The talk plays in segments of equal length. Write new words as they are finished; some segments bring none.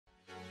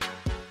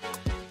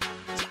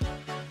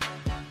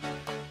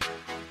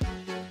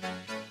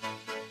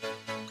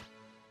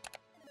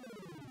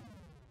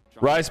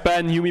Rise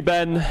ban, Yumi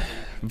ban,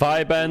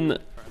 Vi ban,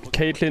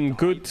 Caitlyn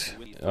good.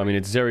 I mean,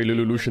 it's Zeri,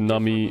 Lulu, Lucian,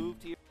 Nami,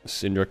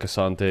 Syndra,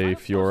 Cassante,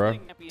 Fiora.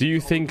 Do you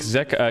think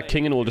Zeka,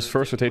 Kingen will just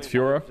first rotate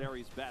Fiora?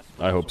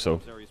 I hope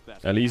so.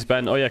 Elise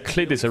ban. Oh yeah,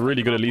 Clid is a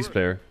really good Elise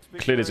player.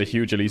 Clid is a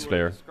huge Elise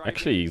player.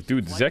 Actually,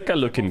 dude, Zeka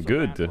looking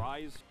good.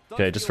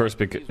 Okay, just first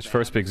pick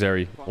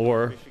Zeri.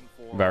 Or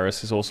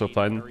Varus is also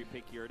fine.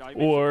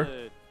 Or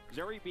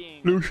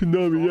Lucian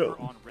Nami, yeah.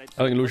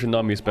 I think Lucian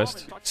Nami is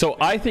best. So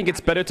I think it's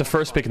better to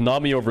first pick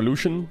Nami over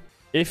Lucian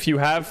if you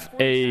have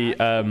a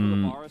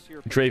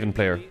Draven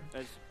player.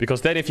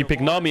 Because then if you pick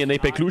Nami and they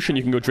pick Lucian,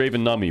 you can go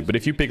Draven Nami. But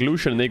if you pick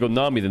Lucian and they go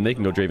Nami, then they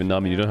can go Draven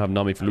Nami. You don't have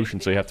Nami for Lucian,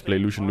 so you have to play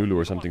Lucian Lulu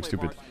or something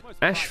stupid.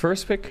 Ashe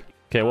first pick?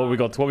 Okay, what we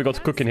got? What we got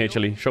to cook in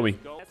HLE? Show me.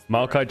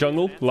 Maokai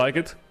jungle, like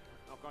it.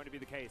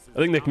 I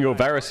think they can go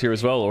Varus here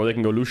as well, or they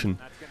can go Lucian.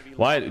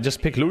 Why?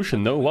 Just pick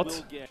Lucian, no?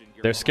 What?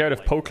 They're scared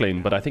of poke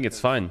lane, but I think it's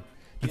fine.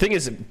 The thing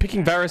is,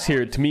 picking Varus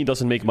here to me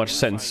doesn't make much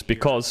sense,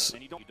 because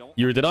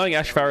you're denying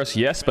Ashe Varus,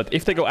 yes, but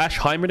if they go Ashe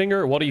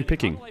Heimerdinger, what are you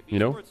picking? You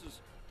know?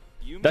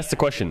 That's the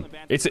question.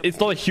 It's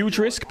not a huge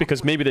risk,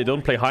 because maybe they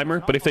don't play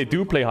Heimer, but if they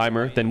do play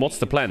Heimer, then what's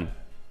the plan?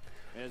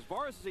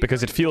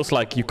 Because it feels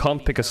like you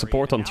can't pick a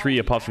support on 3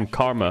 apart from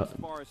Karma,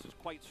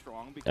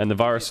 and the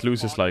Varus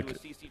loses like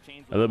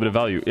a little bit of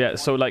value. Yeah,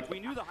 so like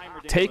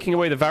taking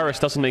away the Varus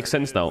doesn't make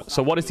sense now.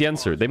 So what is the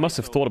answer? They must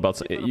have thought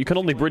about it. You can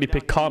only really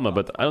pick Karma,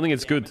 but I don't think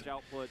it's good.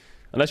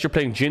 Unless you're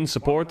playing Jhin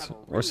support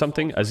or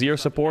something, Azir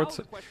support.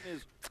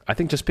 I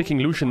think just picking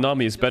Lucian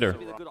Nami is better.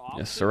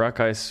 Yes,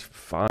 Soraka is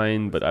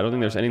fine, but I don't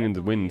think there's anything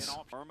that wins.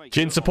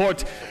 Jhin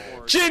support!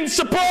 Jhin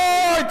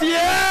support!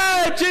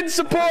 Yeah! Jhin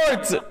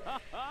support!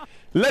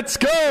 Let's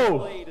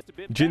go!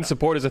 Jhin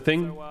support is a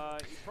thing.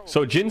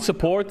 So Jhin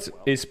support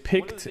is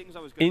picked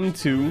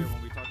into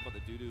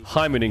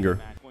Heimerdinger.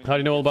 How do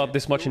you know all about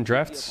this much in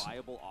drafts?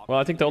 Well,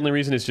 I think the only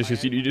reason is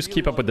just you just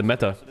keep up with the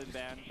meta.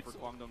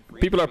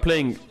 People are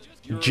playing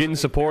Jhin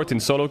support in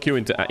solo queue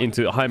into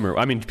Heimer.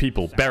 I mean,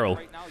 Beryl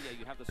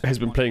has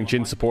been playing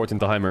Jhin support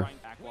into Heimer.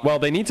 Well,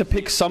 they need to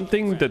pick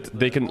something that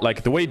they can...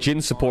 Like, the way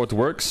Jhin support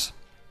works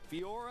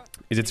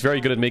is it's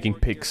very good at making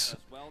picks,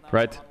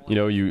 right? You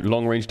know, you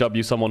long-range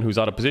W someone who's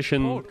out of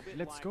position,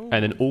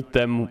 and then ult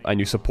them, and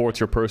you support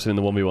your person in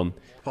the 1v1.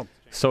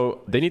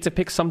 So, they need to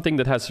pick something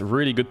that has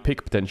really good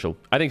pick potential.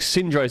 I think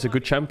Syndra is a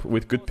good champ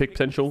with good pick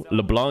potential.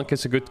 LeBlanc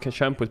is a good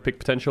champ with pick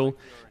potential.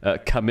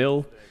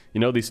 Camille... You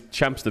know, these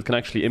champs that can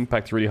actually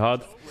impact really hard.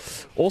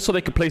 Also,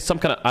 they could play some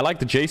kind of... I like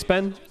the Jace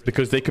ban,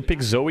 because they could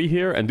pick Zoe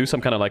here and do some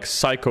kind of, like,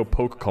 psycho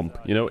poke comp.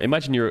 You know,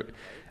 imagine you're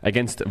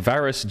against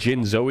Varus,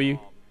 Jhin, Zoe,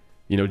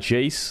 you know,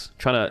 Jace,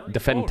 trying to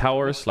defend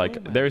towers.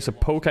 Like, there is a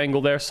poke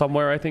angle there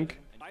somewhere, I think.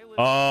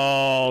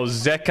 Oh,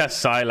 Zeka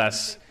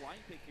Sylas.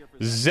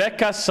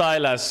 Zeka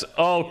Sylas.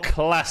 Oh,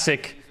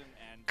 classic.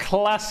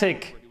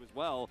 Classic.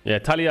 Yeah,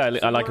 Talia,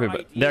 I like him,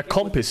 but their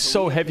comp is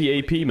so heavy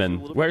AP, man.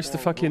 Where's the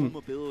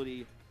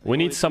fucking... We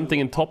need something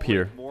in top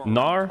here.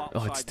 Gnar?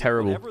 Oh, it's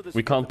terrible.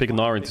 We can't pick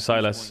Gnar into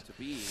Sylas.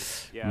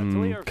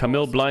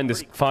 Camille Blind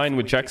is fine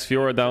with Jax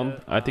Fiora down.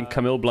 I think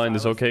Camille Blind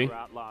is okay.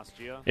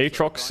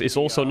 Aatrox is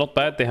also not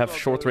bad. They have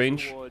short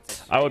range.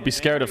 I would be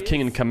scared of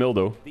King and Camille,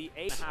 though.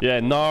 Yeah,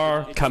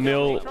 Gnar,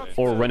 Camille,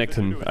 or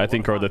Renekton, I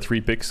think are the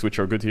 3 picks which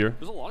are good here.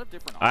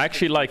 I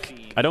actually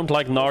like... I don't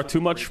like Gnar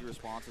too much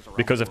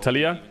because of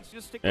Talia.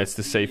 It's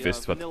the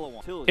safest, but...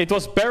 It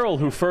was Beryl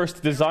who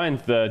first designed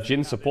the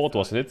Jhin support,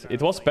 wasn't it?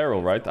 It was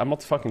Beryl, right? I'm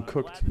not fucking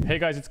cooked. Hey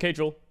guys, it's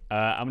Caedrel.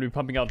 I'm gonna be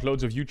pumping out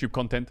loads of YouTube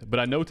content, but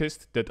I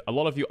noticed that a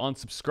lot of you aren't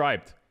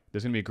subscribed.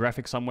 There's gonna be a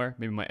graphic somewhere.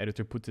 Maybe my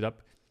editor put it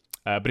up.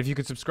 But if you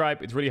could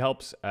subscribe, it really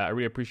helps. I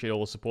really appreciate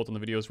all the support on the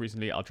videos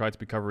recently. I'll try to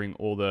be covering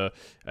all the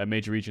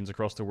major regions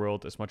across the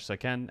world as much as I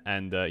can.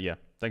 And yeah,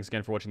 thanks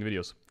again for watching the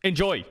videos.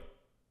 Enjoy!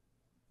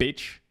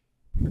 Bitch!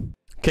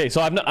 Okay,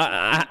 so I've not,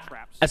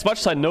 as much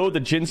as I know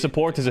that Jhin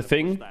support is a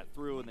thing,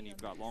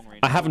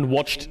 I haven't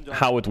watched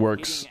how it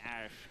works.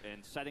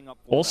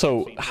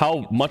 Also,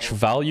 how much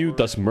value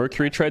does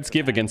Mercury Treads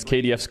give against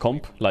KDF's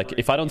comp? Like,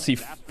 if I don't see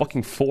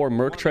fucking 4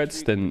 Merc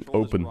Treads, then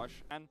open.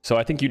 So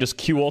I think you just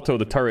Q-auto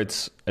the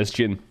turrets as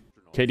Jhin.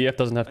 KDF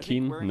doesn't have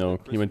Keen? No,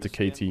 he went to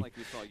KT.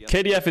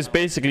 KDF is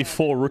basically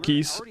 4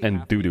 rookies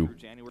and doo-doo.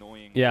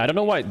 Yeah, I don't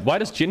know why. Why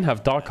does Jhin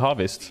have Dark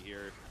Harvest?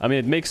 I mean,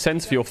 it makes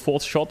sense for your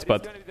 4th shot,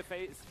 but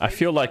I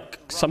feel like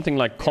something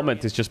like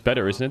Comet is just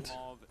better, isn't it?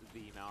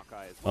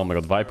 Oh my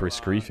god, Viper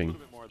is griefing.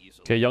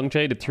 Okay, Young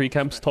Jay, the 3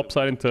 camps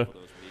topside into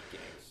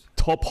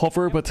top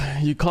hover, but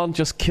you can't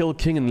just kill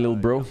King and little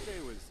bro.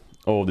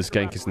 Oh, this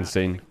gank is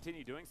insane.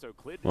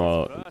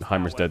 Oh,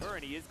 Heimer's dead.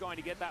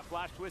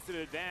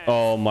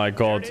 Oh my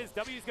god.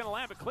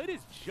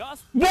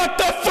 What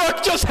the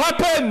fuck just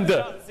happened?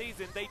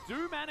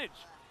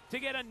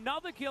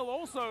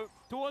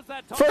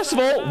 First of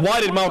all,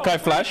 why did Maokai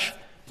flash?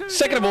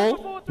 Second of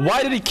all,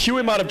 why did he Q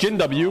him out of Jhin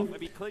W?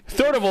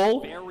 Third of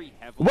all,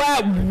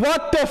 wow,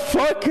 what the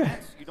fuck?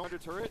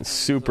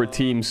 Super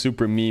team,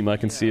 super meme, I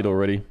can see it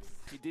already.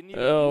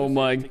 Oh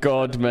my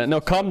god, man. No,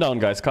 calm down,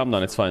 guys. Calm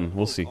down. It's fine.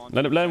 We'll see.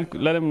 Let him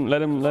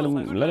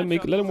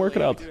work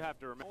it out.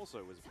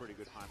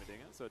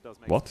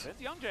 What?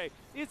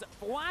 Is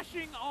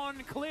flashing on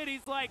Clid.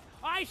 He's like,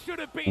 I should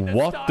have been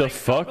What the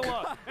fuck?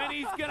 And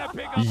he's gonna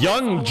pick up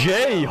Young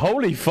Jay,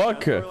 holy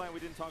fuck.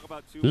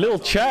 Lil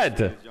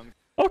Chad.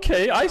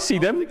 Okay, I see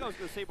them.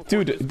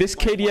 Dude, this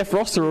KDF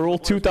roster are all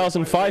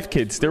 2005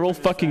 kids. They're all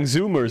fucking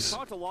Zoomers.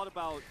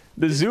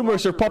 The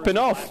Zoomers are popping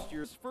off.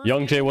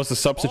 Young Jay was the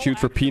substitute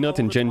for Peanut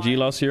in Gen G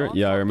last year.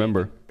 Yeah, I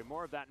remember.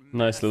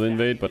 Nice little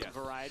invade, but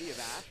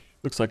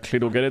looks like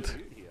Clid will get it.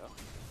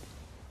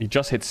 He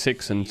just hit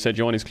 6 and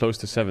Sejuani's close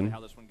to 7.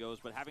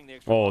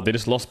 Oh, they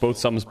just lost both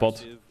Sums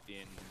bot.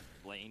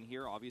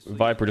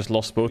 Viper just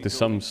lost both his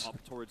Sums.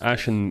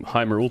 Ashe and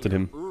Heimer ulted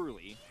him.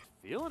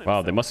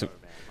 Wow, they must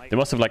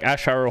have like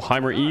Ashe Arrow,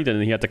 Heimer E'd, and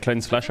then he had to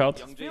cleanse flash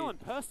out.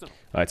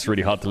 It's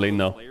really hard to lane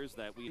now.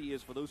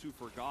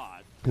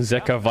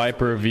 Zeka,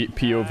 Viper,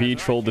 POV,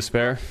 Troll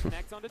Despair.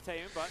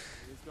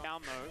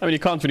 I mean, you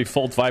can't really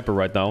fault Viper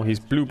right now. He's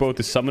blew both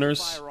his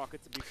summoners.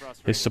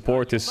 His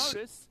support is...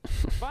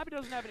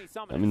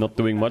 I mean, not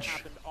doing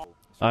much.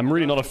 I'm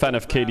really not a fan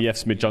of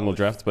KDF's mid-jungle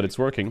draft, but it's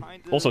working.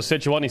 Also,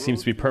 Sejuani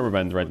seems to be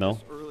permabanned right now.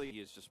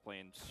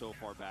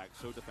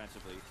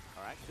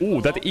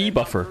 Ooh, that E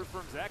buffer.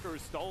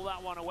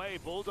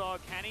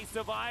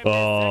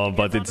 Oh,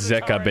 but it's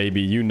Zeka,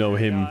 baby. You know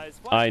him.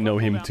 I know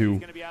him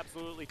too.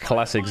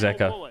 Classic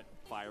Zeka.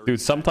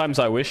 Dude, sometimes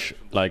I wish,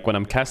 like, when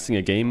I'm casting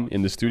a game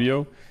in the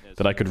studio,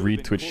 that I could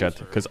read Twitch chat.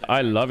 Because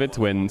I love it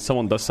when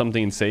someone does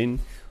something insane.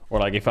 Or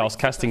like if I was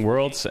casting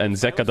Worlds and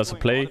Zeka does a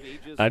play,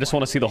 I just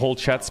want to see the whole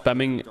chat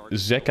spamming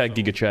Zeka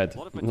Giga Chad.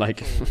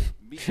 Like,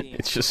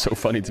 it's just so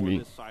funny to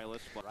me.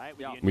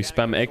 We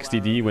spam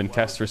XDD when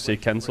casters say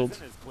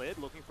cancelled.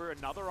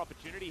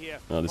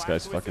 Oh, this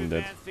guy's fucking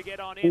dead.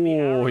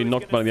 Oh, he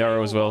knocked by the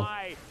arrow as well.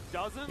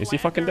 Is he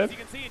fucking dead?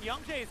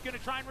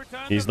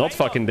 He's not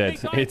fucking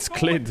dead. It's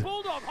Clid.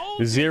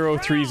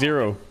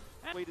 0-3-0.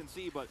 Wait and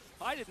see, but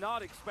I did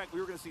not expect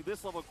we were going to see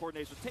this level of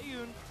coordination.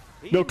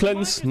 No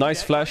cleanse,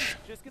 nice flash.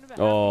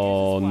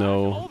 Oh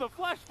no.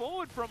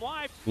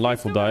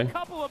 Life will die.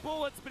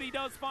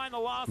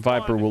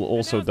 Viper will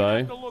also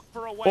die.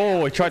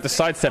 Oh, he tried to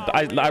sidestep.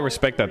 I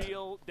respect that. He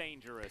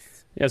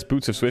has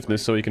Boots of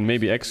Swiftness, so he can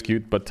maybe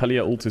execute, but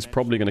Talia ult is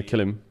probably going to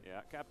kill him.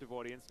 Yeah, captive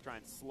audience try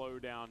and slow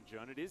down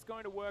Jun. It is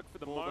going to work for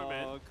the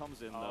moment.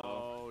 Comes in, though.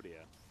 Oh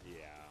dear.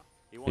 Yeah.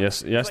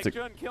 Yes, he has to...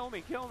 Jun, kill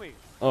me, kill me.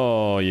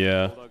 Oh,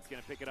 yeah.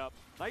 Gonna pick it up.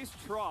 Nice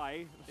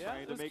try.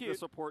 Yeah, to make the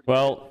support.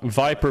 Well,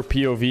 Viper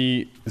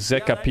POV,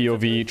 Zeka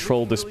POV,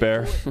 Troll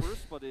Despair.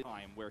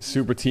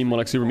 Super team,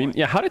 Monarch Super Mean.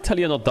 Yeah, how did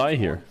Talia not die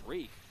here?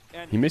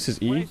 He misses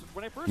E,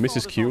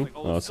 misses Q.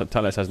 Oh, so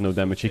Talia has no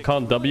damage. He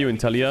can't W in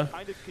Talia.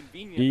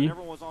 E.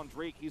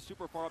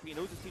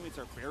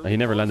 He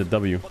never landed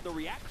W.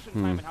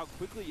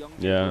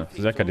 Yeah,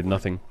 Zeka did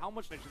nothing.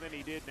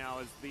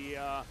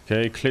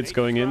 Okay, Clid's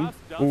going in.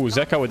 Ooh,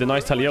 Zeka with a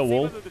nice Talia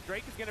wall.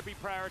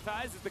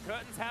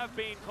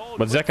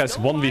 But Zeka's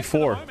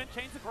 1v4.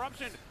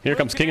 Here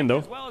comes Kingen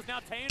though.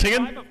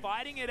 Kingen!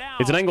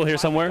 It's an angle here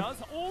somewhere.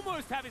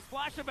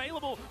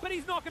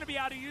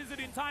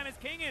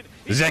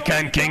 Zeka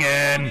and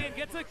Kingen!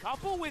 Gets a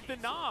couple with the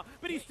Gnar,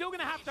 but he's still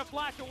gonna have to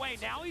flash away.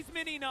 Now he's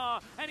mini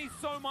Gnar, and he's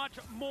so much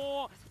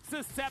more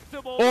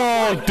susceptible.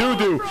 Oh,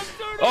 Dudu!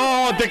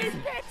 Oh,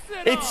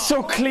 it's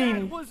so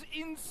clean. That was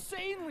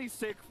insanely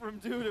sick from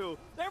Dudu.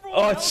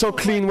 Oh, it's so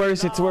clean. Where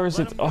is it? Where is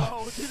it?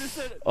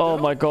 Oh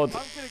my god.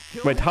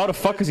 Wait, how the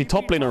fuck is he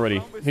top lane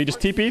already? He just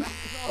TP'd?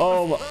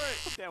 Oh my...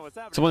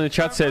 Someone in the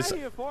chat says,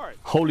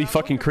 holy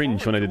fucking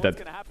cringe when I did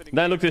that.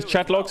 Then I looked at his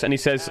chat logs and he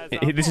says,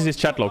 this is his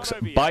chat logs.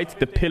 Bite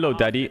the pillow,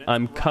 daddy.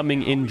 I'm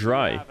coming in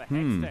dry.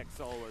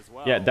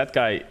 Yeah, that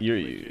guy,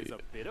 you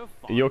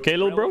okay,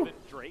 little bro?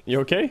 You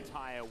okay?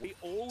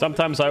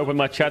 Sometimes I open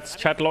my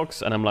chat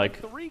logs and I'm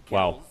like,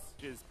 wow.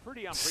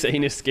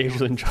 Sanest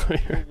Caedrel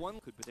enjoyer.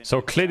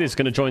 So Clid is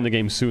gonna join the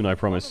game soon, I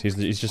promise.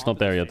 He's just not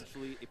there yet.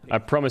 I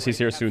promise he's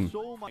here soon.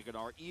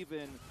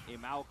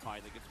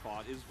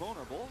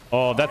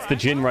 Oh, that's the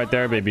Jhin right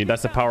there, baby.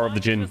 That's the power of the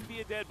Jhin.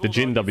 The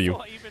Jhin W.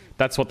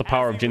 That's what the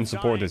power of Jhin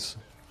support is.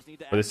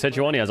 But the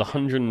Sejuani has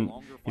 100...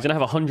 He's gonna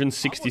have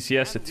 160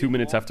 CS at 20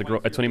 minutes after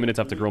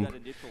Grump.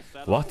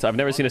 What? I've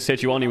never seen a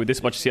Sejuani with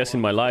this much CS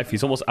in my life.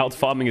 He's almost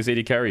out-farming his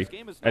AD carry.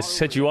 As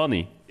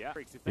Sejuani.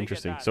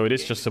 Interesting. So it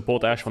is just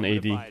support Ashe on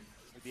AD.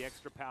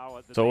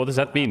 So what does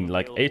that mean?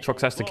 Like,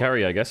 Aatrox has to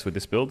carry, I guess, with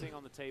this build?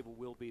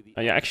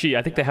 Yeah, actually,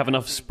 I think they have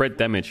enough spread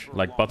damage,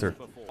 like butter.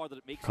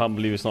 Can't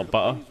believe it's not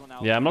butter.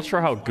 Yeah, I'm not sure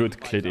how good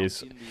Clid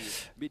is.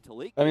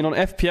 I mean, on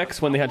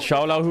FPX, when they had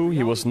Xiaolahu,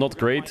 he was not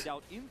great.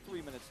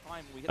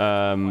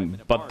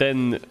 But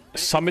then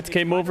Summit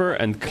came over,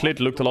 and Clid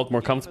looked a lot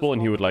more comfortable,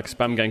 and he would, like,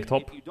 spam gank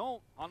top.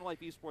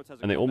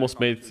 And they almost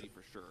made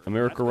a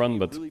miracle run,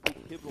 but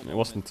it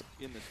wasn't.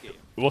 It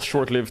was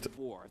short-lived.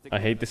 I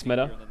hate this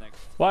meta.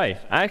 Why?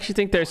 I actually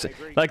think there's...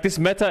 Like, this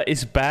meta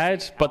is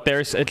bad, but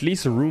there's at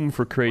least room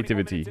for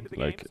creativity.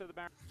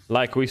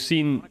 Like we've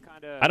seen...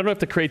 I don't know if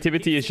the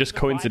creativity is just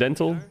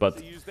coincidental,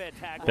 but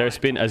there's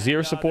been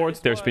Azir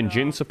support, there's been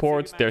Jhin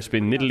support, there's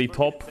been Nidalee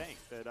top.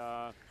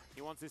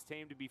 wants his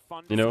team to be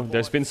fun. You know,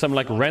 there's been some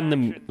like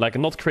random, like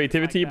not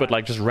creativity, but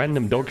like just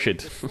random dog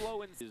shit.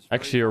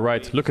 Actually, you're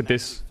right. Look at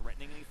this.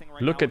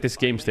 Look at this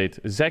game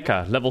state.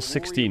 Zeka, level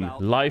 16.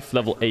 Life,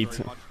 level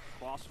 8.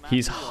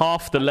 He's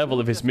half the level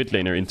of his mid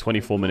laner in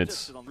 24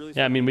 minutes.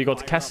 Yeah, I mean, we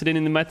got Caedrel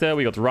in the meta,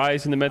 we got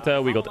Ryze in the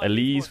meta, we got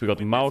Elise, we got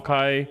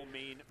Maokai.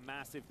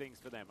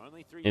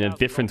 In a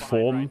different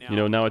form. You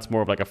know, now it's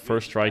more of like a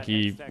first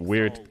strikey,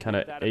 weird kind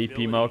of AP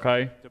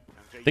Maokai.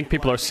 I think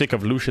people are sick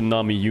of Lucian,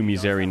 Nami, Yuumi,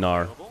 Zeri,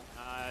 Gnar.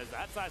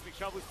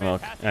 Oh,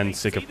 and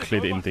sick of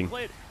Clid inting.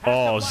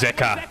 Oh,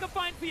 Zeka!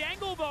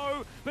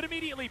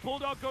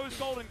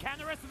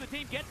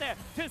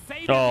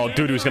 Oh,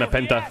 Dudu's gonna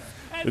penta.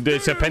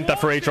 It's a penta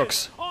for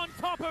Aatrox. On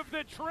top of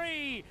the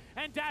tree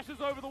and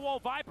dashes over the wall.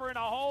 Viper in a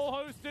whole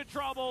host of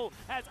trouble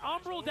as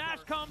Umbral Dash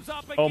comes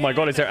up again. Oh my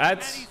god, is there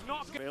ads?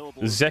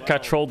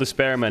 Zeka troll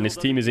despair, man. His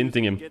team is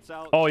inting him.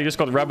 Oh, he just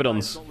got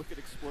Rabadons.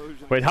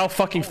 Wait, how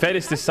fucking fed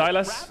is this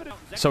Sylas?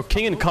 So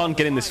Kingen can't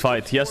get in this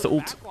fight. He has to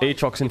ult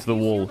Aatrox into the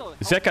wall.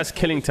 Zeka's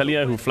killing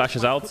Talia, who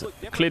flashes out.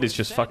 Clid is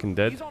just fucking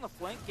dead.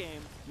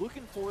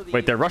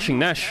 Wait, they're rushing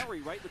Nash.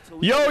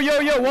 Yo, yo,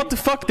 yo, what the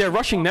fuck? They're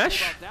rushing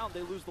Nash?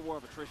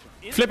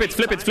 Flip it,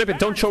 flip it, flip it.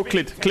 Don't choke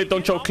Clid. Clid,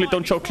 don't choke, Clid,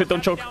 don't choke, Clid,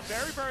 don't choke.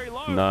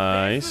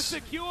 Nice.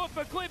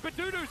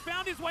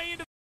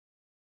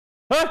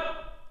 Huh?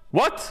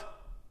 What?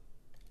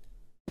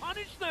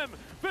 Punish them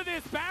for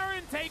this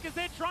Baron take as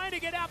they're trying to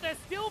get out. They're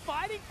still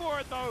fighting for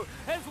it though.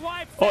 As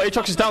life. Oh,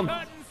 Aatrox is down.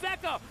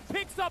 Zeka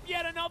picks up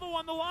yet another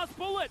one. The last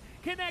bullet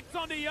connects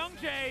onto Young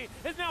Jay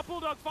as now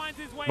Bulldog finds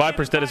his way.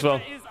 Viper's dead as well.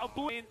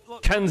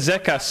 Can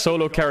Zeka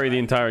solo carry the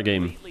entire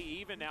game?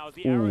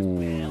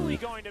 Ooh.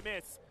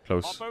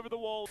 Close.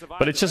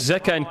 But it's just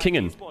Zeka and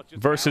Kingen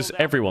versus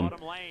everyone.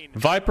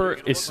 Viper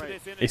is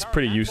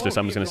pretty useless,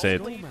 I'm just gonna say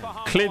it.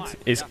 Clid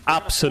is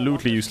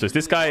absolutely useless.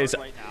 This guy is...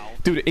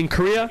 Dude, in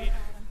Korea,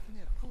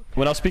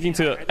 when I was speaking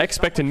to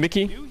Expect and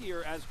Mickey...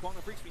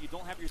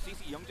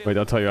 Wait,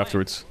 I'll tell you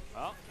afterwards.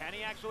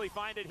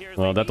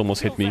 Well, that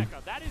almost hit me.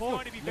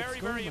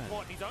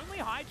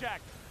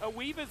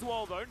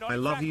 I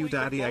love you,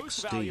 Daddy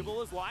XD.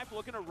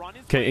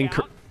 Okay,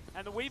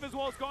 and the Weaver's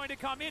Wall is going to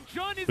come in.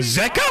 John is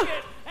Zeka?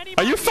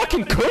 Are you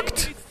fucking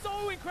cooked? He's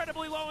so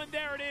incredibly low, and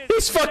there it is.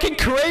 He's fucking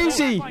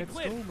crazy.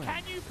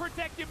 Can you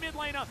protect your mid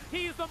laner?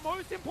 He is the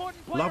most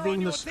important player.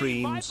 Loving the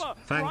streams.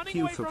 Thank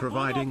you for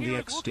providing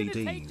the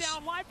XDDs.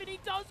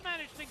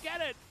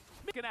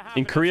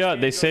 In Korea,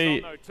 they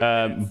say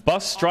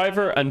bus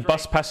driver and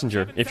bus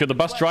passenger. If you're the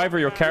bus driver,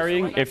 you're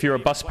carrying. If you're a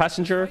bus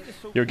passenger,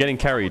 you're getting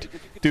carried.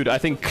 Dude, I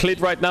think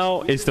Clid right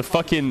now is the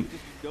fucking...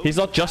 He's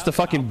not just the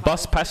fucking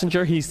bus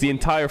passenger, he's the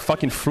entire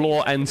fucking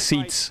floor and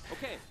seats.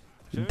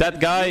 That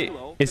guy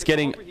is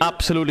getting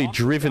absolutely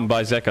driven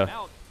by Zeka.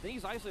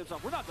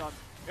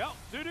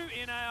 Dudu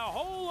in a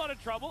whole lot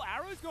of trouble.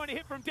 Arrow's going to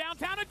hit from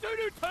downtown and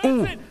Dudu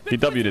turns it. He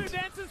W'd it.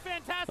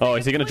 Oh,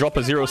 is he going to drop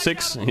a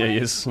 0-6? Yeah, he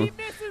is.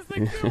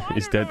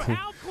 He's dead.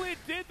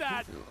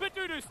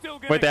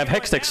 Wait, they have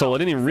Hextech Soul. I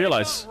didn't even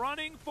realize.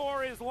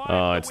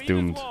 Oh, it's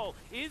doomed.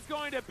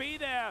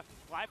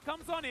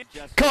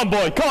 Come on,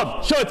 boy.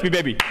 Come. Show it to me,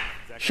 baby.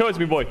 Show it to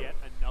me, boy.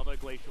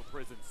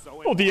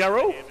 Oh, the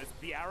arrow.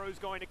 The arrow's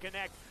going to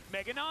connect.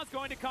 Meganar's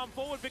going to come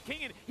forward for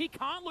Kingen. He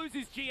can't lose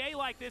his GA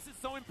like this.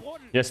 It's so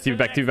important. Yes, TV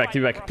back, TV back,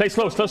 TV back. Play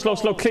slow, slow, slow,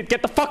 slow. Clid,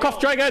 get the fuck off,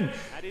 Dragon.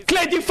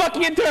 Clid, you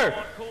fucking enter.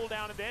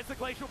 There's the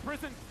Glacial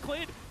Prison.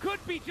 Clid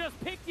could be just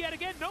picked yet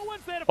again. No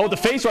one's there to oh, the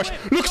phase rush.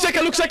 Look,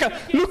 Zeka, look,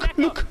 Zeka. Look,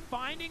 look.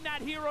 Finding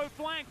that hero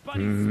flank, but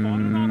he's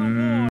spotted on a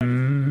ward.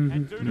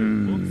 And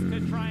Dudu looks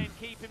to try and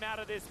keep him out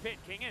of this pit.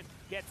 Kingen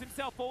gets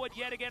himself forward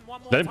yet again.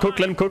 One more let him cook,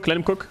 let him cook, let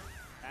him cook.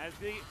 As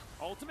the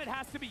ultimate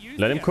has to be used.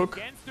 Let him cook.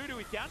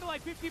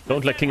 Like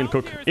don't let Kingen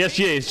cook. Yes,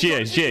 GA, it's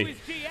GA, it's GA.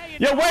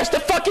 Yo, where's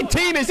the fucking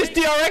team? Is this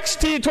DRX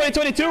team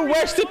 2022?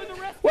 Where's the...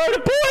 Where are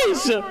the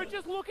boys?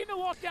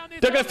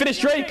 They're gonna finish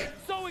Drake.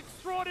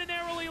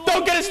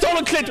 Don't get it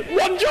stolen, Clid.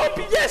 One job.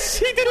 Yes,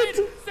 he did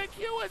it.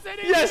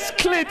 Yes,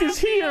 Clid is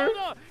here.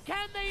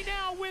 Can they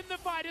now win the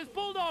fight as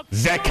Bulldog?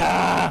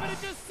 Zeka.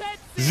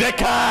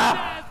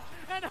 Zeka.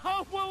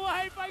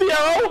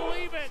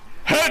 Yo.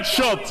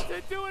 Headshot!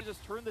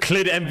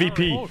 Clid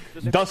MVP.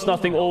 Does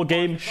nothing all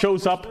game,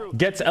 shows up,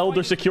 gets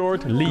Elder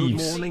secured,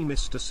 leaves. Good morning,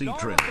 Mr.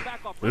 Caedrel.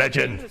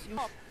 Legend.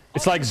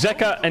 It's like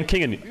Zeka and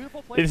Kingen.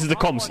 This is the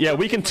comms. Yeah,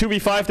 we can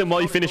 2v5 them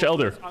while you finish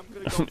Elder.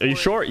 Are you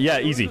sure? Yeah,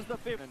 easy.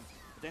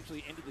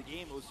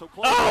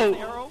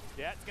 Oh!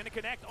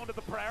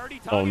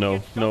 Oh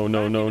no, no,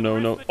 no, no, no,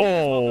 no.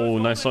 Oh,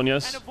 nice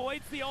Sonya's.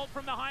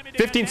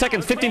 15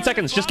 seconds, 15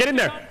 seconds. Just get in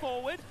there.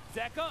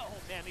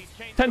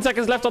 10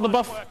 seconds left on the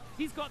buff.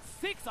 He's got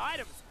 6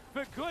 items,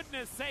 for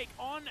goodness sake,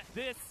 on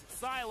this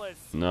Sylas.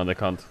 No, they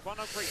can't.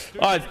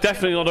 Oh, it's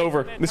definitely not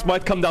over. This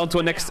might come down to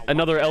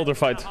another Elder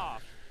fight.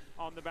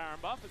 Oh,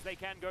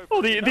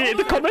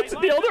 the comment,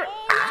 the Elder.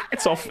 Ah,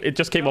 it's off. It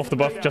just came off the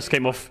buff. Just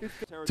came off.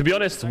 To be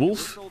honest,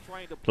 Wolf,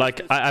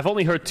 like, I've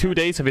only heard 2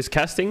 days of his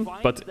casting,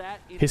 but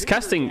his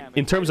casting,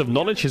 in terms of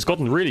knowledge, has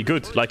gotten really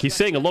good. Like, he's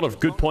saying a lot of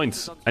good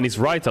points, and he's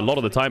right a lot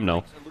of the time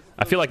now.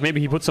 I feel like maybe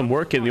he put some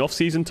work in the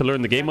off-season to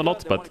learn the game a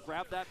lot, but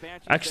I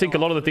actually think a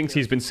lot of the things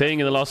he's been saying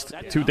in the last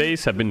 2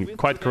 days have been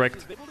quite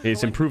correct.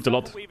 He's improved a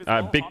lot.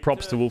 Big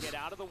props to Wolf.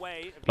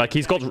 Like,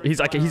 he's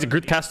a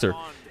good caster.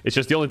 It's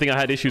just the only thing I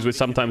had issues with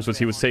sometimes was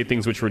he would say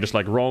things which were just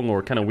like wrong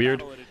or kind of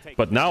weird.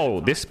 But now,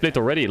 this split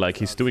already, like,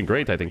 he's doing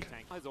great, I think.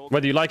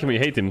 Whether you like him or you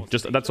hate him,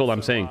 just that's all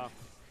I'm saying.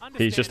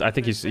 He's just, I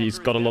think he's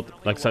got a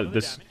lot, like,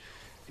 this.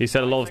 He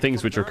said a lot of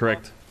things which are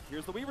correct.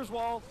 Here's the Weaver's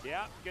Wall.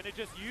 Yeah, gonna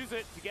just use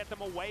it to get them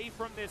away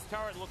from this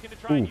turret. Looking to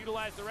try and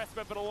utilize the rest of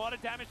it, but a lot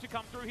of damage to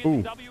come through here.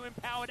 The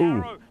W-empowered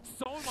arrow.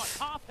 So much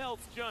half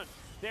health, Jun.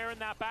 There in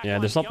that back Yeah,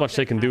 there's not much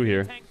they can do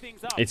here.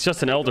 It's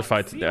just an Elder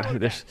fight.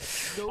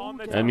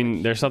 I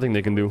mean, there's nothing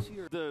they can do.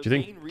 Do you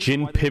think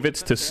Jin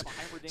pivots to...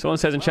 Someone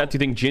says in chat, do you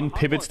think Jin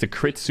pivots to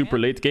crit super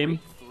late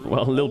game?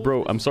 Well, lil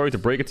bro, I'm sorry to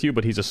break it to you,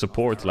 but he's a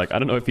support. Like, I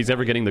don't know if he's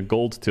ever getting the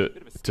gold to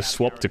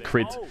swap to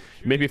crit.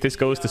 Maybe if this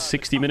goes to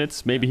 60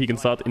 minutes, maybe he can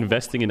start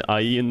investing in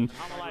IE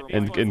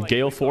and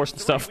Gale Force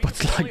and stuff.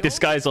 But like, this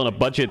guy's on a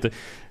budget.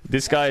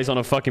 This guy is on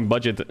a fucking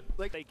budget.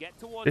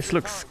 This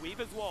looks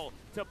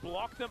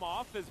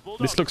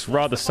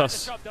rather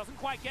sus.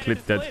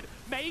 Clit dead.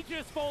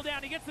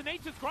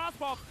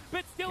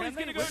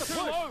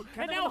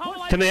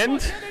 Can they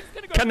end?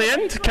 Can they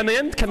end? Can they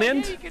end? Can they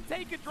end?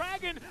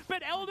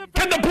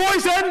 Can the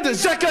boys end?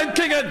 Zeka and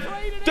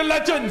Kingen! The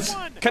legends!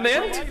 Can they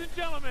end?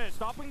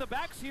 Stopping the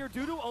backs here,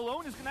 Dudu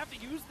alone is going to have to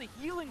use the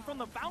healing from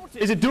the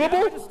fountain. Is it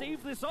doable?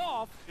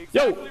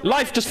 Yo,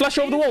 life, just flash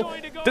over the wall.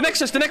 The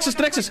Nexus, the Nexus,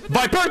 the Nexus.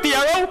 Viper, the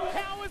arrow!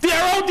 The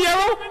arrow, the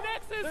arrow!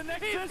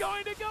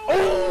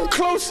 Oh,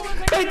 close!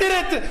 They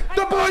did it!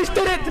 The boys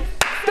did it!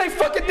 They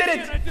fucking did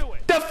it!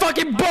 The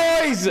fucking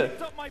boys!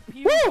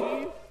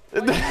 Woo!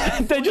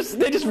 they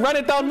just ran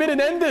it down mid and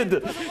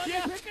ended.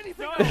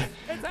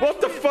 What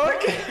the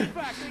fuck?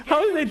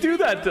 How did they do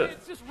that?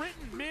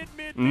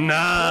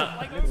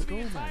 Nah.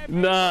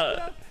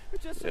 Nah.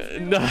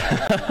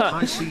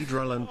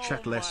 Caedrel and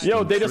chat less.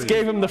 Yo, they just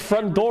gave him the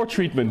front door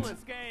treatment.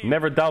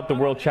 Never doubt the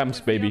world champs,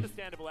 baby.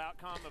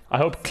 I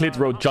hope Clit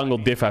wrote jungle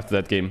diff after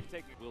that game.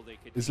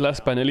 Is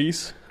last ban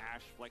Elise?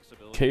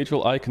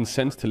 Caedrel, I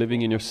consent to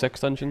living in your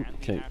sex dungeon.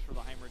 Okay.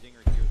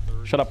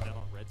 Shut up.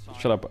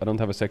 Shut up. I don't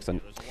have a sex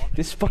dungeon.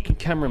 This fucking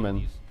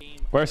cameraman.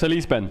 Where's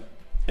Elise Ben?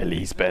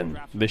 Elise Ben.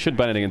 They should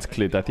ban it against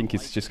Clit. I think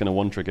he's just gonna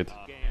one-trick it.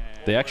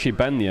 They actually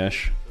ban the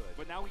Ashe.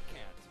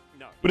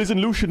 But isn't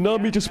Lucian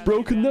Nami just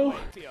broken now?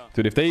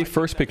 Dude, if they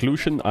first pick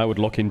Lucian, I would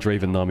lock in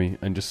Draven Nami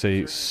and just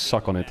say,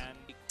 suck on it.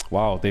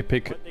 Wow, they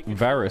pick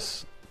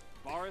Varus.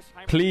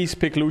 Please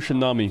pick Lucian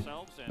Nami.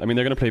 I mean,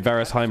 they're gonna play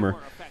Varus Heimer.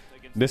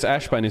 This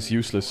Ashe ban is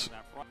useless.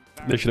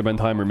 They should have banned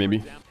Heimer,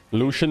 maybe.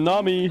 Lucian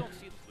Nami.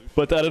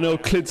 But I don't know,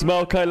 Clit's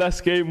Maokai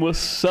last game was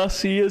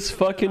sussy as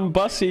fucking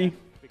bussy.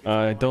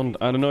 I don't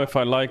know if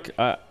I like...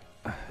 yeah,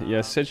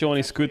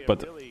 Sejuani's good,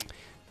 but...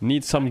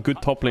 Need some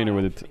good top laner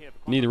with it.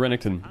 Need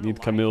Renekton,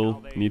 need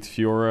Camille, need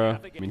Fiora.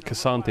 I mean,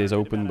 Cassante is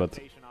open, but...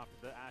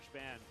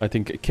 I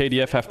think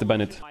KDF have to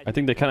ban it. I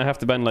think they kind of have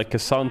to ban, like,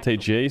 Cassante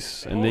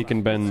Jace, and they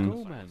can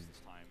ban...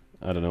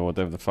 I don't know,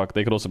 whatever the fuck.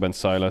 They could also ban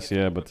Sylas,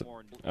 yeah, but...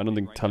 I don't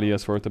think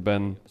Talia's worth a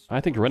ban. I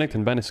think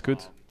Renekton ban is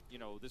good.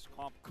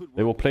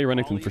 They will play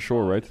Renekton for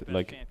sure, right?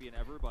 Like,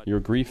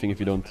 you're griefing if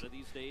you don't.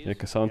 Yeah,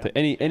 Cassante.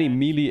 Any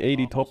melee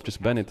 80 top,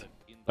 just ban it.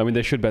 I mean,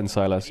 they should ban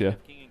Sylas, yeah.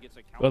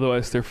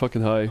 Otherwise, they're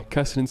fucking high.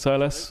 Casting in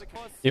Sylas.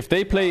 If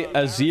they play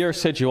Azir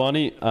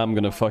Sejuani, I'm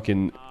gonna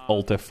fucking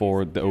Alt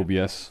F4 the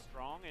OBS.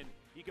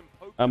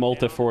 I'm Alt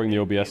F4ing the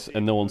OBS,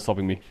 and no one's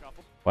stopping me.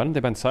 Why didn't they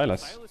ban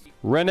Sylas?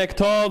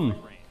 Renekton!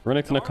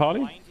 Renekton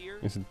Akali?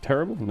 Is it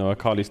terrible? No,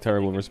 Akali's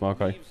terrible versus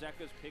Maokai.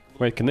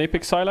 Wait, can they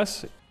pick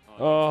Sylas?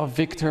 Oh,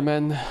 Victor,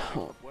 man.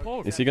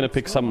 Is he gonna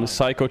pick some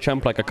psycho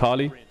champ like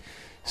Akali?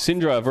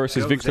 Syndra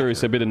versus Victor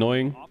is a bit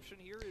annoying.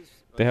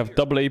 They have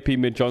double AP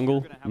mid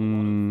jungle.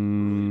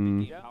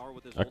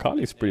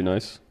 Akali's pretty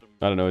nice.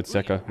 I don't know, it's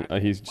Zeka.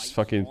 He just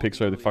fucking picks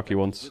whatever the fuck he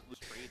wants.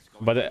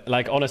 But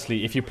like,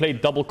 honestly, if you play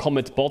double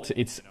combat bot,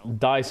 it's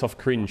dice of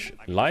cringe.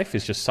 Life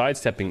is just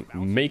sidestepping,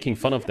 making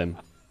fun of them.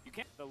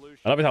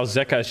 I love it how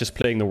Zeka is just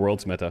playing the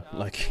world's meta.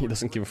 Like, he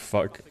doesn't give a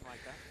fuck.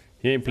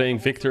 He ain't playing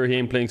Victor, he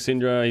ain't playing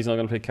Syndra, he's not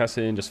gonna play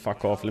Cassin, just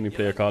fuck off. Let me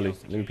play Akali,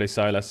 let me play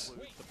Sylas.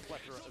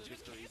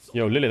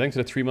 Yo, Lily, thanks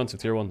for the 3 months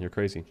of tier 1, you're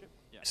crazy.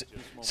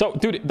 So,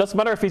 dude, it doesn't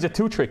matter if he's a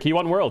 2-trick, he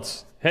won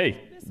worlds. Hey,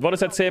 what does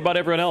that say about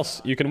everyone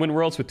else? You can win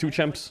worlds with 2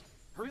 champs.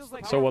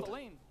 So what?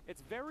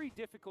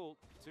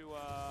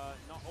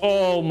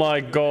 Oh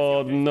my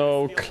god,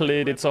 no,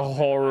 Clit, it's a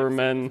horror,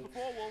 man.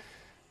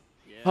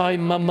 Hi,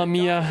 mamma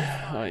mia.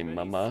 Hi,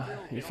 mama.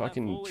 He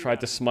fucking tried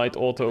to smite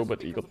auto,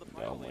 but he got...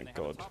 Oh my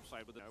god.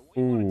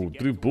 Ooh,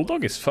 dude,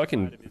 Bulldog is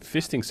fucking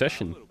fisting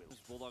session.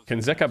 Can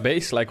Zeka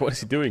base? Like, what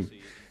is he doing?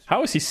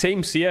 How is he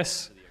same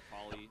CS?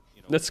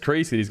 That's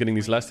crazy that he's getting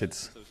these last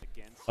hits.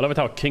 I love it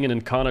how Kingen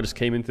and Kana just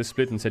came into the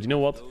split and said, you know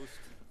what?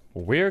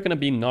 We're gonna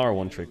be Gnar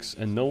one-tricks,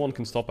 and no one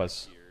can stop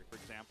us.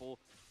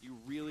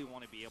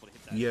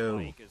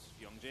 Yo.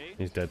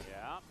 He's dead.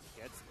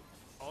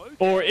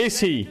 Or is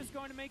he?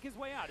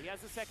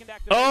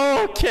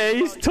 Okay,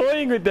 he's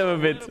toying with them a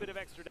bit.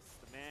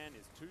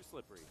 is too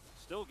slippery.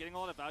 Still getting a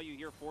lot of value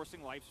here,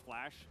 forcing Life's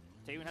flash.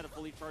 Taeyun had a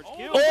fully charged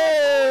kill.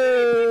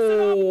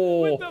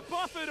 Oh! With the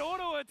buffered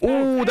auto attack.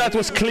 Oh, that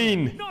was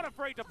clean. Not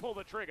afraid to pull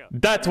the trigger.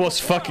 That was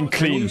fucking You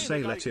clean.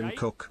 say let him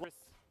cook.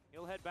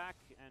 He'll head back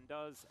and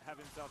does have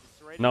himself a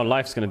serrated. Now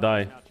Life's gonna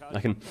die.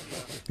 I can.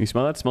 You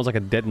smell that? It smells like a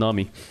dead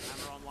Nami.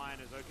 Hammer online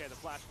is okay. The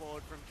flash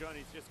forward from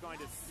Johnny's just going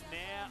to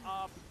snare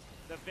up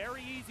the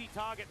very easy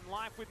target in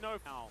Life with no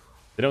foul.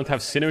 They don't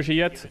have synergy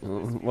yet.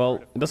 Well,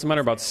 it doesn't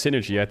matter about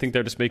synergy. I think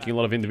they're just making a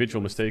lot of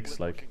individual mistakes.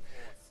 Like,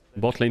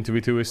 bot lane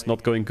 2v2 is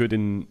not going good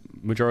in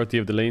majority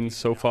of the lanes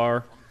so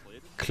far.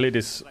 Clid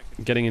is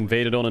getting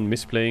invaded on and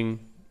misplaying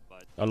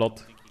a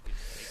lot.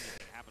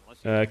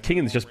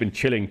 Kingen's just been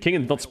chilling.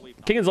 Kingen's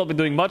not been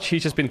doing much.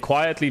 He's just been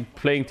quietly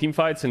playing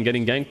teamfights and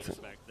getting ganked.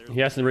 He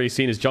hasn't really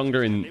seen his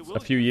jungler in a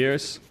few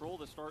years.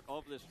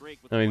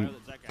 I mean,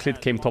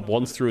 Clid came top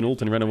once through an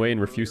ult and ran away and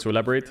refused to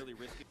elaborate.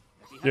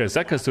 Yeah,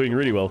 Zeka's doing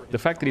really well. The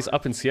fact that he's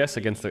up in CS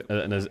against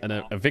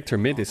a Victor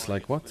mid is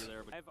like, what?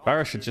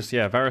 Varus should just,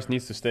 yeah, Varus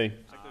needs to stay.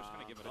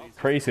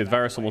 Crazy that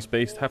Varus almost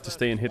based. Have to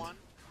stay and hit.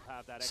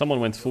 Someone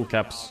went full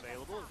caps.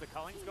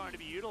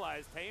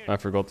 I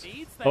forgot.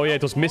 Oh yeah,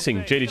 it was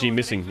missing. JDG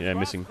missing. Yeah,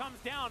 missing.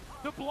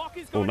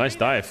 Oh, nice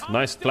dive.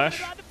 Nice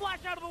flash.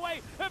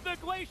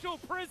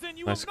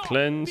 Nice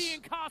cleanse.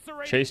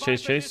 Chase,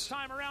 chase, chase.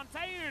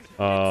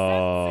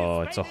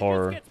 Oh, it's a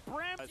horror.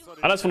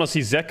 I just want to see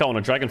Zeka on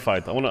a dragon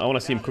fight. I want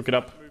to see him cook it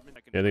up.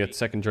 Yeah, they got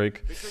second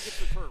Drake.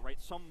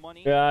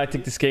 Yeah, I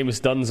think this game is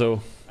done,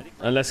 though.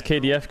 Unless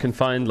KDF can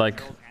find,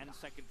 like...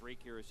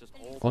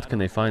 What can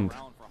they find?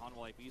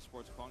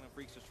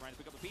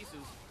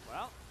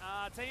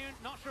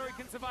 Not sure he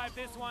can survive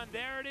this one.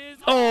 There it is.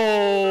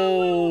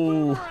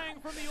 Oh!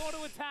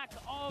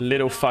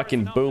 Little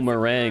fucking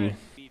boomerang.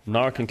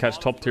 Nar can catch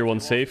top tier 1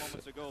 safe.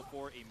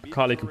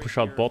 Kali can push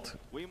out bot.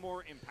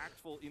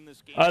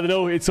 I don't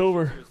know, it's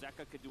over.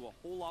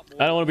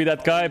 I don't want to be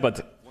that guy,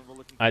 but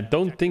I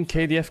don't think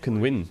KDF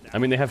can win. I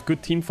mean, they have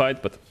good team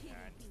fight, but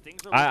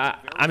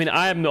I mean,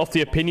 I am of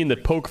the opinion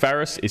that Poke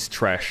Varus is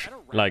trash.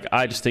 Like,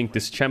 I just think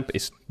this champ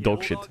is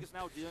dog shit.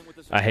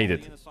 I hate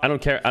it. I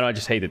don't care. I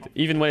just hate it.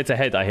 Even when it's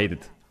ahead, I hate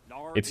it.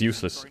 It's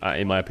useless,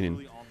 in my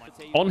opinion.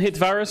 On-hit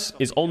Varus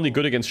is only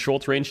good against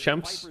short-range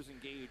champs.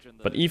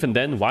 But even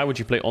then, why would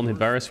you play on-hit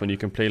Varus when you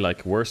can play,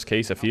 like,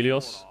 worst-case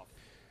Aphelios?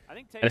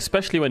 And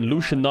especially when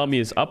Lucian Nami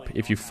is up,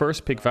 if you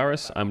first pick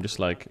Varus, I'm just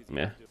like,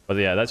 meh. But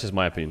yeah, that's just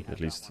my opinion, at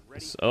least.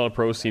 A lot of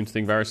pros seem to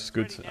think Varus is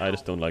good. I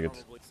just don't like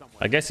it.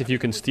 I guess if you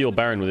can steal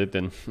Baron with it,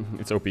 then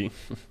it's OP.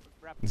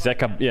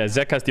 Zeka, yeah,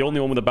 Zeka's the only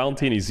one with a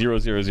bounty and he's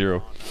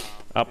 0-0-0.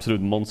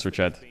 Absolute monster,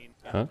 Chad.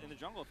 Huh?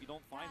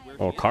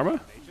 Oh,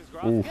 Karma?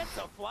 Ooh.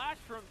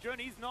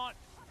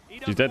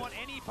 He's dead.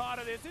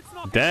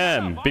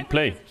 Damn, big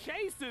play.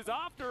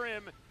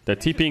 They're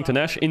TPing to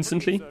Nash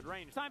instantly.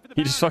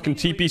 He just fucking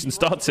TPs and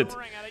starts it.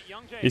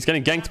 He's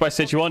getting ganked by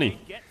Sejuani.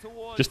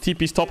 Just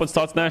TPs top and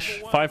starts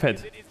Nash. 5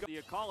 head.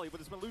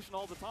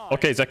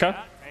 Okay, Zeka.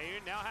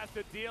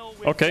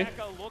 Okay.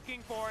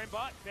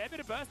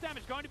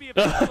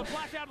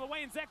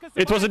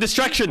 It was a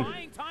distraction.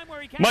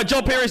 My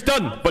job here is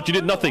done, but you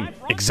did nothing.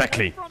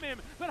 Exactly.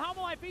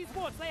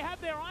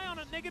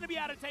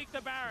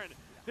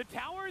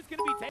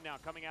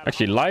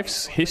 Actually,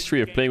 Life's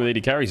history of playing with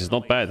AD carries is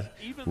not bad.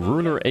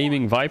 Ruler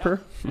aiming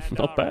Viper,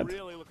 not bad.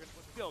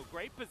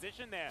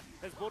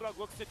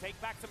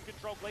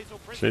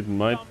 Shade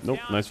might. Nope,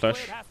 nice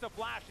flash.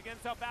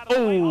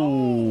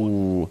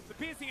 Oh!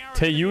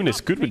 Taeyun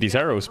is good with these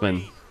arrows,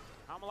 man.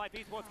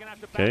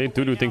 Okay,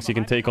 Dudu thinks he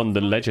can take on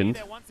the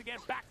legend.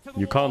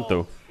 You can't,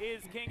 though.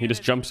 He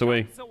just jumps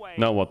away.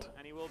 Now what?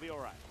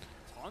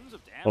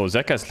 Oh,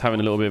 Zeka's having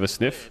a little bit of a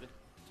sniff.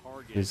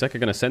 Is Zeka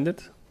gonna send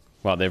it?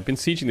 Wow, they've been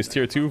sieging this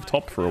tier 2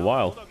 top for a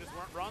while.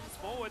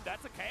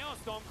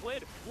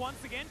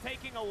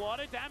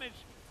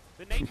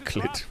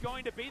 Clid.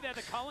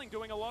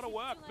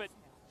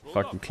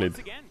 Fucking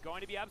Clid.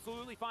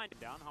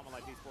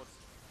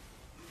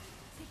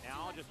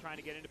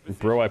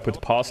 Bro, I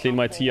put parsley in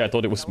my tea. I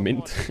thought it was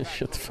mint.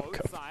 Shut the fuck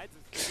up.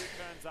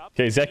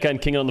 Okay, Zeka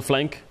and King on the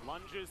flank.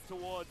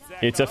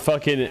 It's a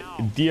fucking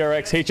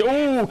DRX-H.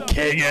 Oh,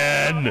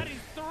 Kingen!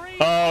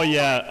 Oh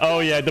yeah, oh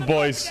yeah, the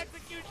boys.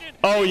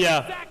 Oh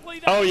yeah,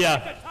 oh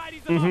yeah.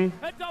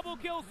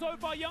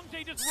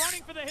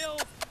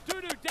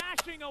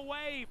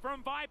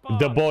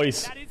 The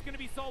boys.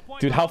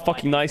 Dude, how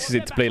fucking nice is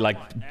it to play like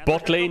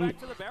bot lane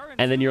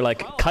and then you're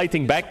like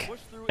kiting back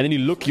and then you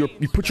look, you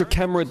put your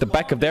camera at the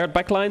back of their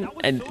backline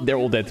and they're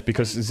all dead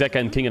because Zeka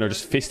and Kingen are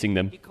just fisting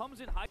them.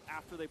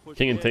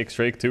 Kingen takes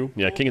Drake too.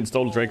 Yeah, Kingen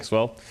stole Drake as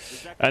well.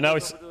 And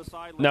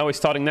now he's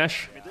starting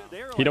Nash.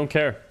 He don't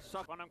care.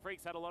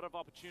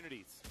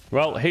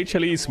 Well,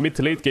 HLE's mid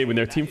to late game when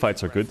their team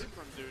fights are good.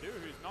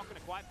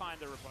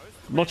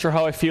 Not sure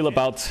how I feel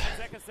about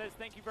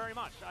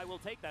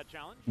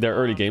their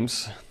early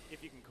games.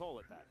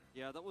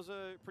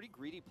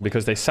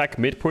 Because they sack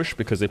mid push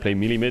because they play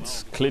melee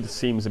mids. Clid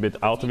seems a bit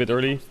out of it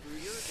early.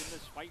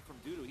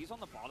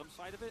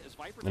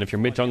 And if your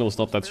mid jungle is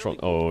not that strong...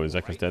 Oh,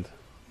 Zeka's dead.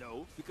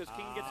 move because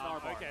King gets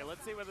Narbar. Okay,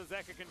 let's see whether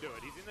Zeka can do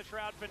it. He's in the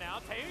shroud for now.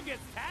 Taeyun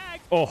gets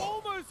tagged. Oh.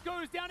 Almost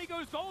goes down. He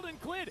goes golden.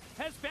 Clid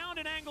has found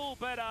an angle,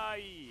 but yeah.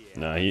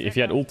 Nah, if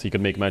he had ult, he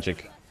could make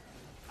magic.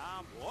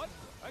 What?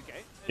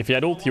 Okay. If he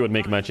had ult, he would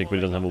make magic, but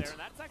he doesn't have ult.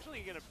 That's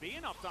actually going to be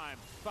enough time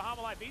for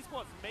Harmalife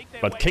Esports to make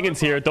their But way Kingan's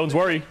over. here, don't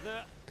worry.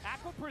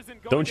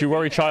 Don't you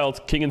worry,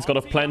 child. Kingan's got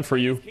a plan for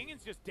you.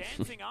 Kingan's just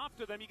dancing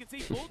after them. You can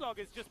see Bulldog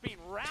has just been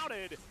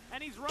routed,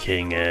 and he's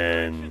running.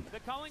 Kingan. The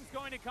culling's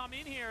going to come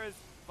in here as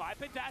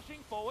Viper dashing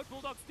forward.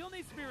 Bulldog still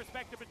needs to be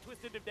respected, but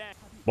Twisted of Dan.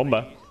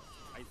 Bomba.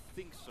 I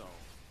think so.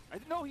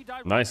 No, he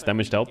died. Nice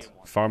damage dealt.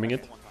 Farming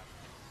it.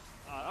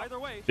 Either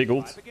way. Big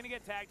ult. Viper gonna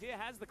get tagged here,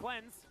 has the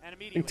cleanse, and I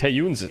immediately think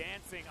Taeyun's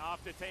dancing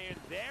after Taeyun.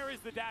 There is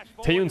the dash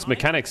forward. Taeyun's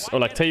mechanics, or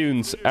like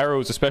Taeyun's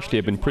arrows especially,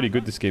 have been pretty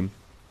good this game.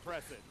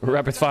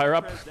 Rapid fire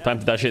up. Time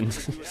to dash in.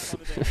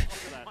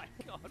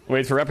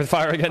 Wait for rapid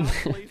fire again.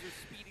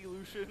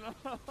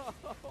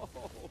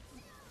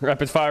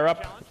 Rapid fire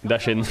up.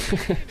 Dash in.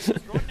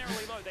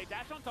 Extraordinarily low. They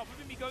dash on top of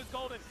him. He goes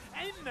golden.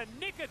 In the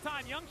nick of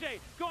time, Youngjae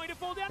going to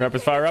fall down.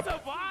 Rapid fire up.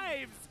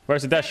 Survives.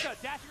 Where's the dash?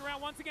 Dashing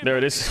around once again. There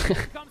it is.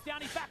 Comes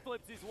down. He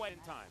backflips his way in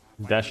time.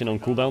 Dash in on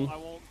cooldown. I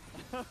won't.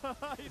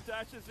 He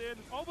dashes in.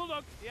 Oh,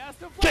 Bulldog. He has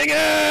to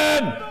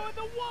Kingan!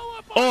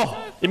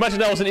 Oh, imagine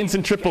that was an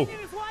instant triple.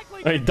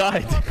 Oh, he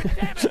died.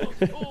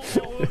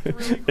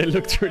 It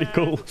looked really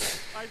cool.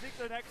 I think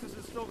the Nexus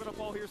is still going to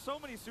fall here. So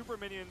many super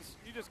minions.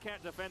 You just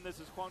can't defend this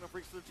as Quantum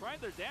Freaks. They're trying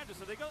their damage,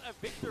 so they got a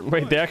victor.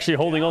 Wait, they're actually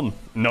holding on.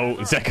 No,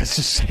 Zeka's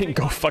just saying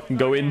go fucking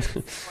go in.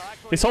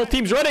 His whole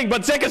team's running,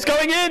 but Zeka's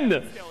going in!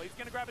 He's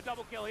going to grab a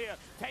double kill here.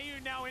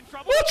 Taeyun now in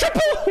trouble. Oh,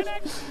 triple!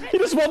 He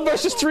just 1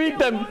 versus 3'd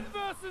them. 1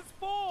 versus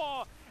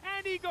 4.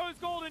 And he goes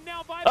golden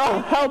now by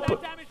Oh, help!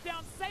 damage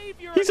down.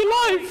 Savior He's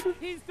alive!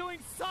 He's doing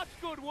such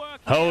good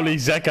work. Holy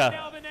Zeka.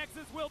 Now the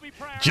Nexus will be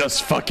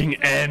Just fucking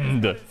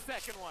end.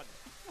 Second one.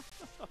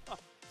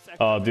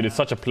 Oh, dude, it's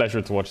such a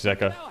pleasure to watch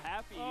Zeka. How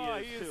happy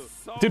he is, too.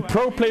 So Dude,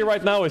 pro play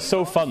right now is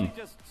so fun. He's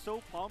just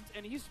so pumped,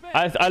 and he's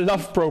I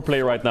love pro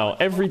play right now.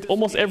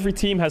 Almost every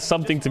team has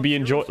something to be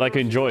enjoy,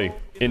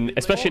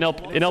 especially in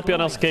LPL and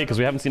LCK, because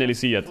we haven't seen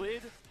LEC yet.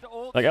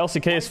 Like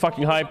LCK is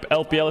fucking hype,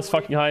 LPL is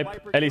fucking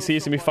hype, LEC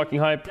is gonna be fucking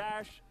hype.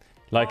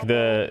 Like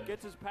the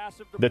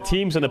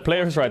teams and the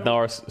players right now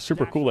are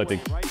super cool, I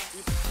think.